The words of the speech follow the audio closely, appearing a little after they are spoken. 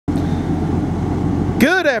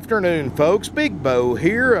Good afternoon, folks. Big Bo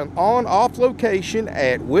here on off location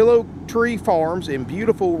at Willow Tree Farms in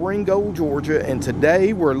beautiful Ringgold, Georgia, and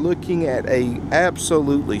today we're looking at a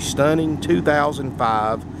absolutely stunning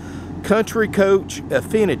 2005 Country Coach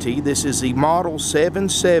Affinity. This is the model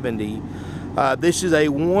 770. This is a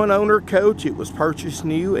one-owner coach. It was purchased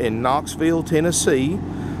new in Knoxville, Tennessee.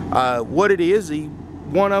 What it is, the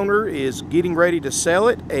one owner is getting ready to sell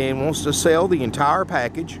it and wants to sell the entire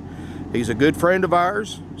package. He's a good friend of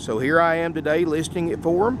ours, so here I am today listing it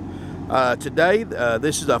for him.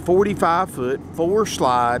 This is a 45-foot,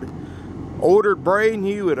 4-slide, ordered brand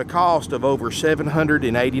new at a cost of over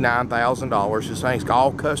 $789,000. This thing's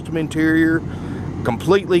all custom interior,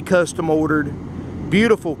 completely custom ordered.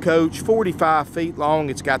 Beautiful coach, 45 feet long.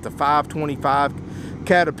 It's got the 525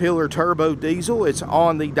 Caterpillar turbo diesel. It's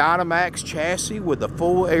on the Dynamax chassis with the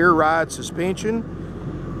full air ride suspension.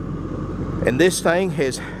 And this thing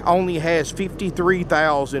only has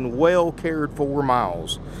 53,000 well cared for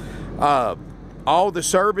miles. All the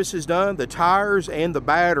service is done. The tires and the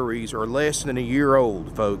batteries are less than a year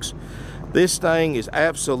old, folks. This thing is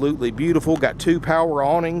absolutely beautiful. Got 2 power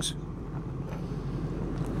awnings.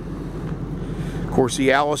 Of course,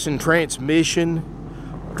 the Allison transmission,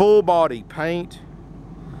 full body paint.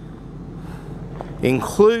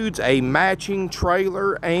 Includes a matching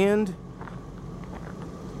trailer and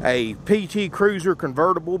a PT Cruiser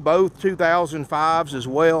convertible, both 2005s as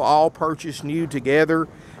well, all purchased new together,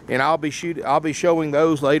 and I'll be showing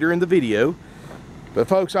those later in the video. But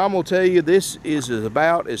folks, I'm gonna tell you, this is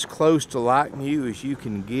about as close to like new as you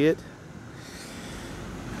can get,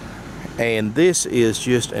 and this is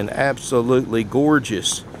just an absolutely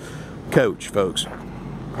gorgeous coach, folks.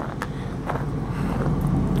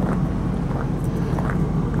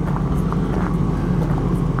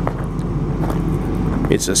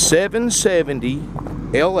 It's a 770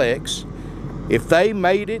 LX. If they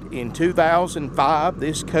made it in 2005,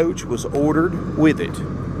 this coach was ordered with it.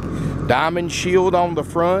 Diamond shield on the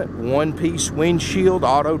front, 1-piece windshield,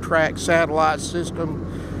 auto track satellite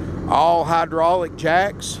system, all hydraulic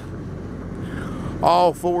jacks.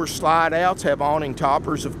 All 4 slide outs have awning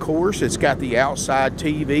toppers, of course. It's got the outside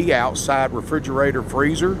TV, outside refrigerator,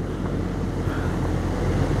 freezer.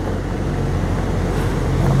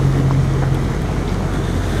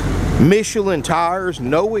 Michelin tires.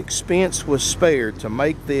 No expense was spared to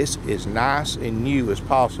make this as nice and new as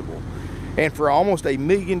possible. And for almost $1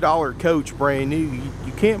 million coach brand new,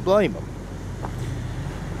 you can't blame them.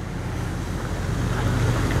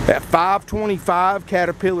 That 525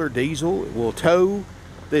 Caterpillar diesel will tow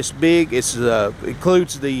this big. It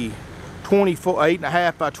includes the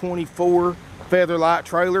 8.5 by 24 Featherlite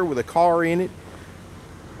trailer with a car in it.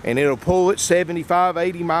 And it'll pull it 75,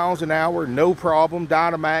 80 miles an hour, no problem.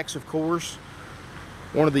 Dynamax, of course,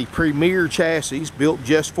 one of the premier chassis built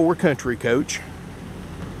just for Country Coach.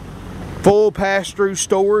 Full pass-through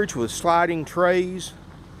storage with sliding trays,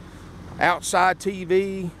 outside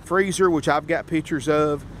TV, freezer, which I've got pictures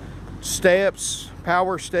of, steps,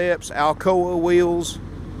 power steps, Alcoa wheels.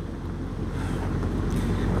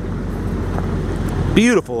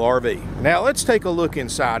 Beautiful RV. Now let's take a look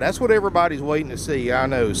inside. That's what everybody's waiting to see, I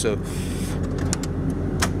know. So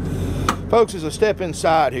folks, as I step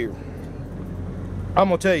inside here, I'm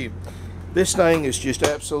gonna tell you, this thing is just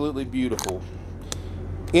absolutely beautiful.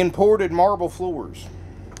 Imported marble floors.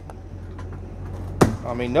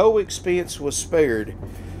 I mean, no expense was spared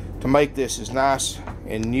to make this as nice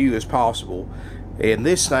and new as possible. And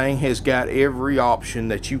this thing has got every option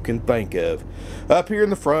that you can think of. Up here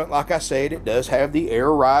in the front, like I said, it does have the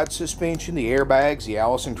air ride suspension, the airbags, the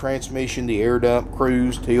Allison transmission, the air dump,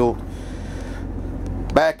 cruise, tilt,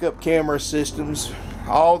 backup camera systems,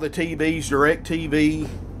 all the TVs, direct TV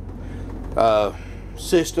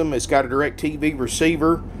system. It's got a direct TV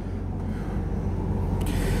receiver.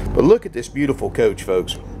 But look at this beautiful coach,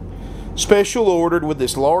 folks. Special ordered with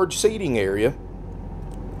this large seating area.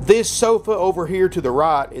 This sofa over here to the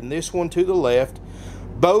right and this one to the left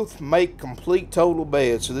both make complete total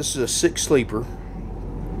beds. So this is a 6-sleeper.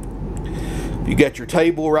 You got your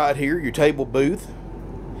table right here, your table booth.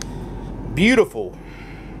 Beautiful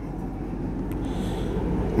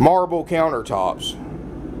marble countertops.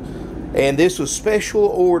 And this was special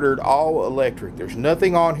ordered all electric. There's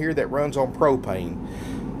nothing on here that runs on propane.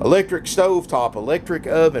 Electric stovetop, electric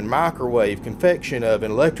oven, microwave, convection oven,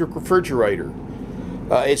 electric refrigerator.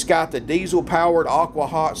 It's got the diesel powered aqua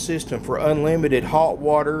hot system for unlimited hot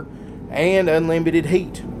water and unlimited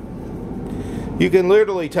heat. You can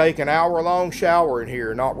literally take an hour-long shower in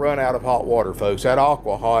here and not run out of hot water, folks. That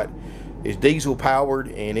aqua hot is diesel powered,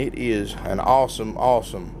 and it is an awesome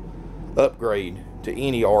upgrade to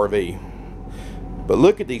any RV. But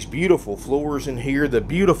look at these beautiful floors in here, the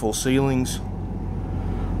beautiful ceilings.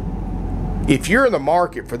 If you're in the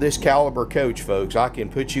market for this caliber coach, folks, I can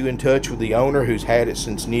put you in touch with the owner who's had it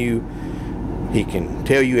since new. He can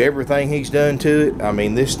tell you everything he's done to it. I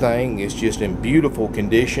mean, this thing is just in beautiful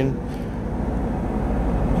condition.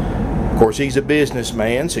 Of course, he's a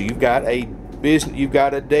businessman, so you've got a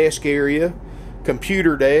desk area,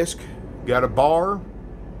 computer desk, got a bar.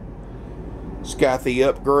 It's got the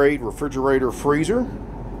upgrade refrigerator freezer.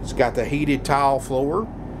 It's got the heated tile floor.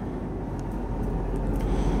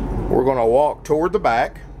 We're going to walk toward the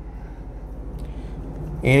back.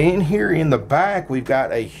 And in here in the back, we've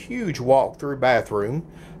got a huge walk-through bathroom.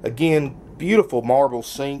 Again, beautiful marble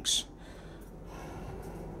sinks.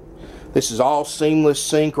 This is all seamless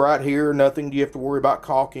sink right here. Nothing you have to worry about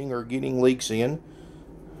caulking or getting leaks in.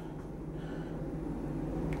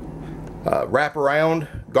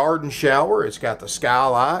 Wraparound garden shower. It's got the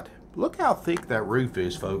skylight. Look how thick that roof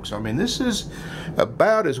is, folks. I mean, this is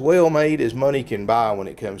about as well made as money can buy when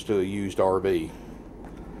it comes to a used RV.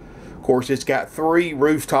 Of course, it's got 3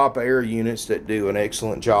 rooftop air units that do an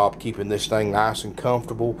excellent job keeping this thing nice and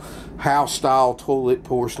comfortable. House-style toilet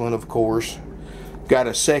porcelain, of course. Got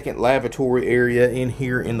a second lavatory area in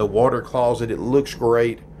here in the water closet. It looks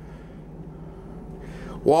great.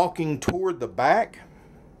 Walking toward the back,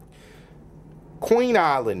 Queen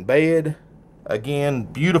Island bed. Again,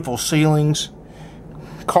 beautiful ceilings,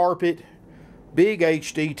 carpet, big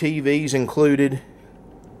HD TVs included.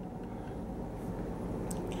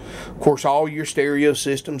 Of course, all your stereo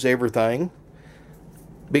systems, everything.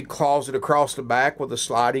 Big closet across the back with a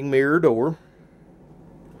sliding mirror door.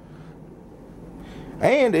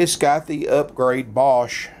 And it's got the upgrade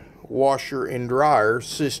Bosch washer and dryer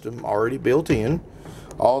system already built in.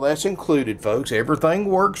 All that's included, folks. Everything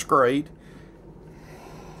works great.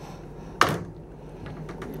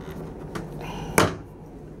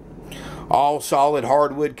 All solid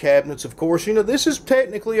hardwood cabinets, of course. You know, this is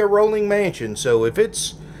technically a rolling mansion, so if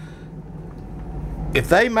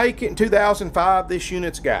they make it in 2005, this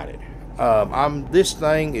unit's got it. This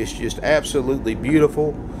thing is just absolutely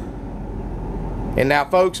beautiful. And now,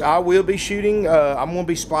 folks, I will be shooting, I'm going to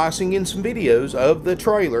be splicing in some videos of the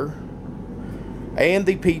trailer and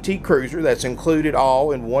the PT Cruiser. That's included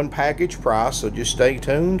all in one package price, so just stay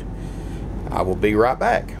tuned. I will be right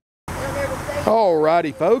back.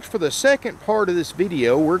 Alrighty, folks, for the second part of this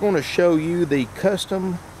video, we're going to show you the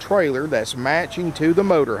custom trailer that's matching to the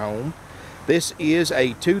motorhome. This is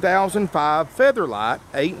a 2005 Featherlite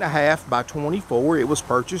 8.5 by 24. It was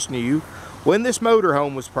purchased new when this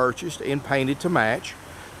motorhome was purchased and painted to match.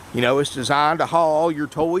 You know, it's designed to haul all your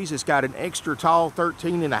toys. It's got an extra tall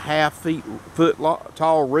 13.5 foot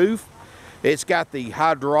tall roof. It's got the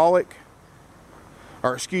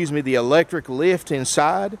the electric lift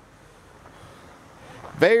inside.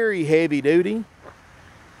 Very heavy duty,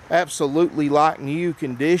 absolutely like new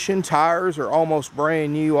condition. Tires are almost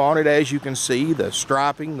brand new on it. As you can see, the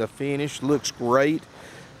striping, the finish looks great.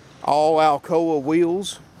 All Alcoa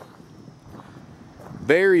wheels.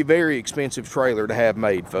 Very, very expensive trailer to have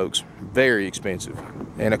made, folks. Very expensive.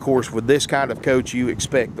 And of course, with this kind of coach, you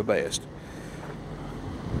expect the best.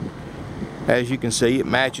 As you can see, it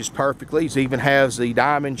matches perfectly. It even has the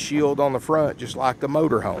diamond shield on the front, just like the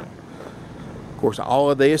motorhome. Of course, all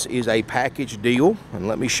of this is a package deal, and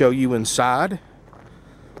let me show you inside.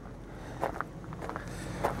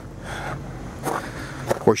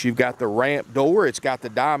 Of course, you've got the ramp door. It's got the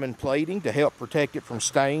diamond plating to help protect it from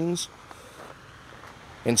stains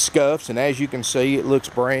and scuffs, and as you can see, it looks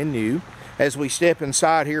brand new. As we step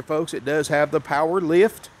inside here, folks, it does have the power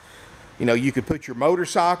lift. You know, you could put your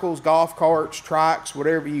motorcycles, golf carts, trikes,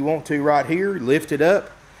 whatever you want to right here, lift it up.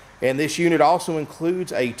 And this unit also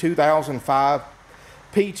includes a 2005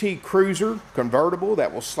 PT Cruiser convertible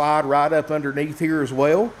that will slide right up underneath here as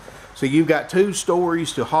well. So you've got 2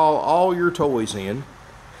 stories to haul all your toys in.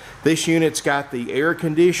 This unit's got the air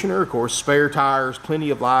conditioner, of course, spare tires,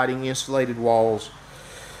 plenty of lighting, insulated walls.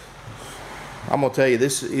 I'm going to tell you,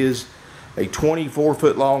 this is a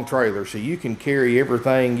 24-foot long trailer, so you can carry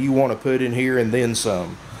everything you want to put in here and then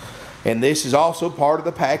some. And this is also part of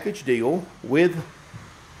the package deal with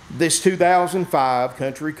this 2005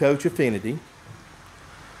 Country Coach Affinity.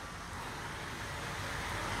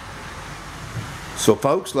 So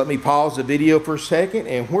folks, let me pause the video for a second,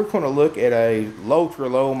 and we're going to look at a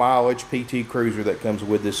ultra-low mileage PT Cruiser that comes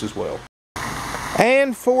with this as well.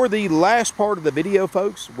 And for the last part of the video,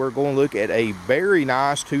 folks, we're going to look at a very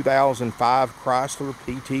nice 2005 Chrysler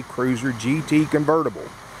PT Cruiser GT Convertible.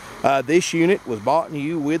 This unit was bought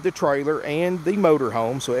new with the trailer and the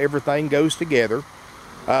motorhome, so everything goes together.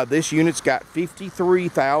 This unit's got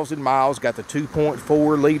 53,000 miles, got the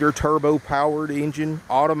 2.4 liter turbo powered engine,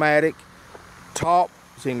 automatic. Top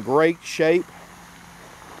is in great shape.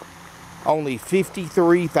 Only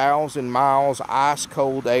 53,000 miles, ice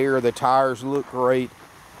cold air. The tires look great.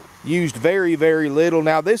 Used very, very little.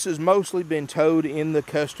 Now this has mostly been towed in the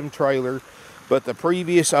custom trailer, but the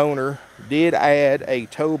previous owner did add a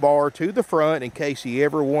tow bar to the front in case he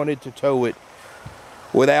ever wanted to tow it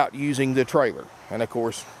without using the trailer. And of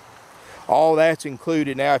course, all that's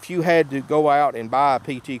included. Now, if you had to go out and buy a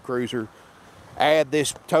PT Cruiser, add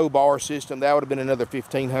this tow bar system, that would have been another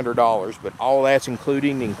 $1,500. But all that's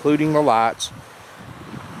including the lights.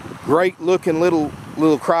 Great looking little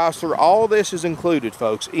Chrysler. All this is included,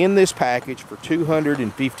 folks, in this package for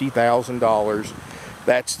 $250,000.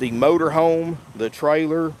 That's the motorhome, the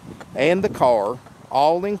trailer, and the car,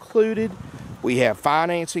 all included. We have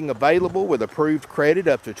financing available with approved credit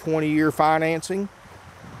up to 20-year financing.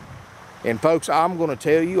 And folks, I'm going to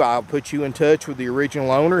tell you, I'll put you in touch with the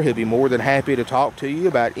original owner. He'll be more than happy to talk to you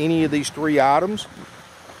about any of these 3 items.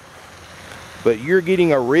 But you're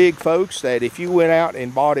getting a rig, folks, that if you went out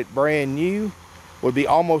and bought it brand new, would be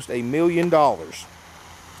almost $1 million. But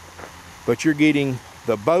you're getting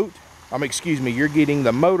the boat, you're getting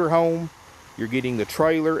the motorhome, you're getting the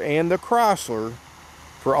trailer and the Chrysler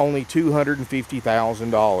for only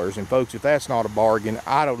 $250,000. And folks, if that's not a bargain,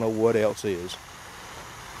 I don't know what else is.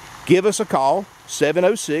 Give us a call,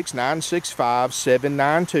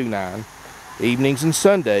 706-965-7929. Evenings and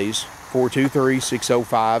Sundays,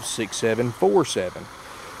 423-605-6747.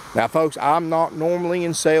 Now, folks, I'm not normally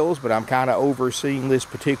in sales, but I'm kind of overseeing this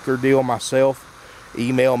particular deal myself.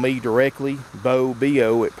 Email me directly,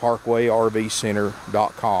 B-O, at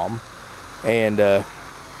parkwayrvcenter.com. And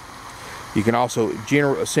you can also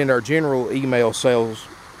send our general email sales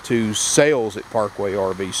to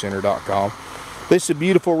sales@parkwayrvcenter.com. This is a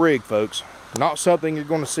beautiful rig, folks. Not something you're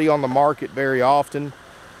going to see on the market very often.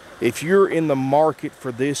 If you're in the market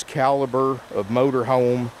for this caliber of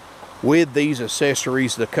motorhome with these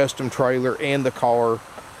accessories, the custom trailer and the car,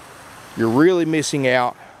 you're really missing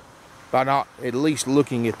out by not at least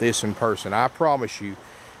looking at this in person. I promise you,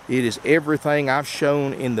 it is everything I've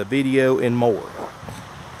shown in the video and more.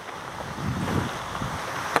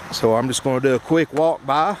 So I'm just going to do a quick walk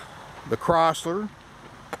by the Chrysler,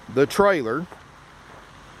 the trailer,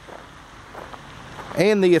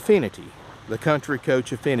 and the Affinity, the Country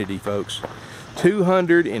Coach Affinity, folks.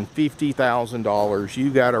 $250,000.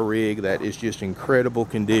 You got a rig that is just incredible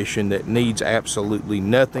condition, that needs absolutely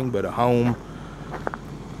nothing but a home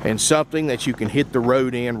and something that you can hit the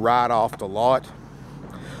road in right off the lot.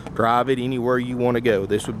 Drive it anywhere you want to go.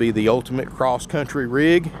 This would be the ultimate cross-country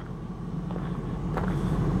rig.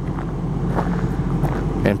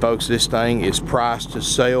 And folks, this thing is priced to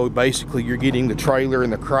sale. Basically, you're getting the trailer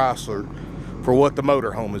and the Chrysler for what the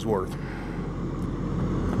motorhome is worth.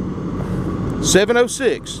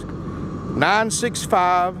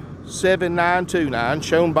 706-965-7929,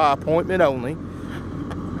 shown by appointment only.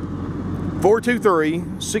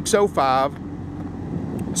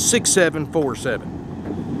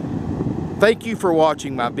 423-605-6747. Thank you for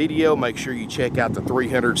watching my video. Make sure you check out the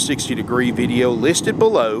 360-degree video listed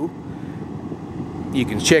below. You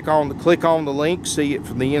can click on the link, see it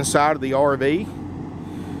from the inside of the RV.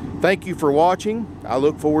 Thank you for watching. I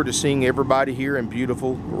look forward to seeing everybody here in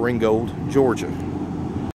beautiful Ringgold, Georgia.